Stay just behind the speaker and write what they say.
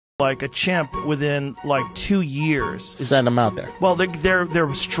like a chimp within like 2 years. Send them out there. Well,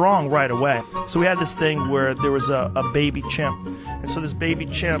 they're strong right away. So we had this thing where there was a baby chimp, and so this baby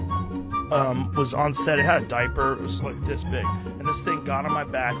chimp was on set. It had a diaper. It was like this big, and this thing got on my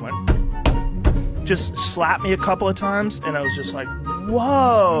back, just slapped me a couple of times, and I was just like,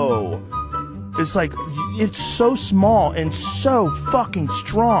 whoa. It's like, it's so small and so fucking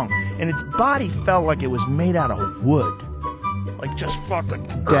strong, and its body felt like it was made out of wood. Like, just fucking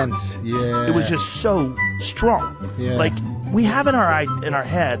dense. Yeah. It was just so strong. Yeah. Like, we have in our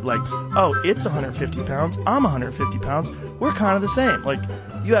head, like, oh, it's 150 pounds, I'm 150 pounds, we're kind of the same. Like,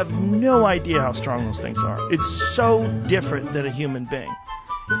 you have no idea how strong those things are. It's so different than a human being.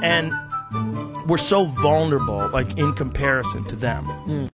 And we're so vulnerable, like, in comparison to them.